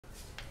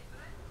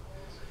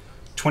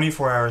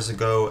24 hours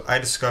ago, I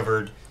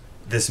discovered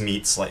this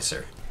meat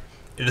slicer.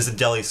 It is a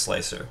deli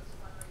slicer.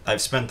 I've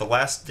spent the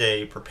last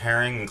day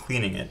preparing and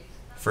cleaning it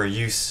for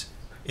use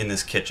in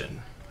this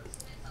kitchen.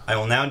 I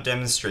will now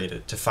demonstrate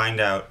it to find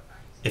out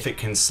if it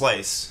can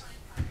slice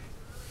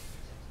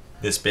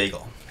this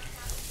bagel.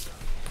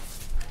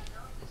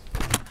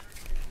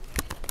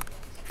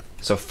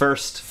 So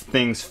first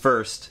things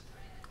first,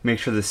 make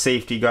sure the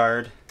safety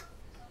guard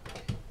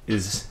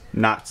is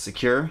not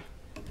secure.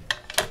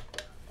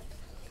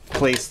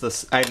 Place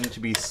this item to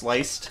be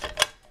sliced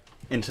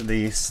into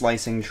the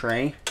slicing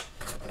tray,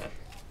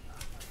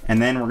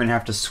 and then we're going to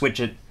have to switch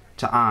it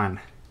to on.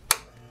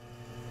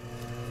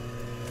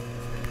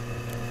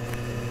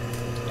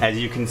 As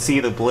you can see,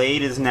 the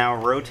blade is now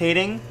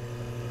rotating,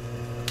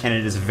 and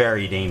it is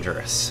very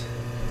dangerous.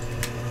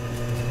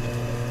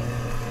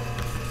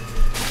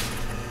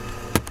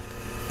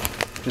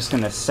 Just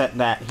going to set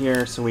that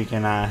here so we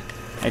can I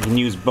can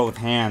use both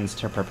hands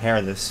to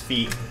prepare this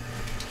feat.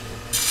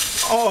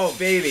 Oh,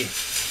 baby.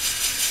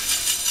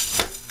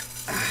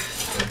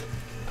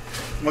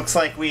 Looks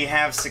like we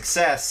have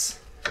success.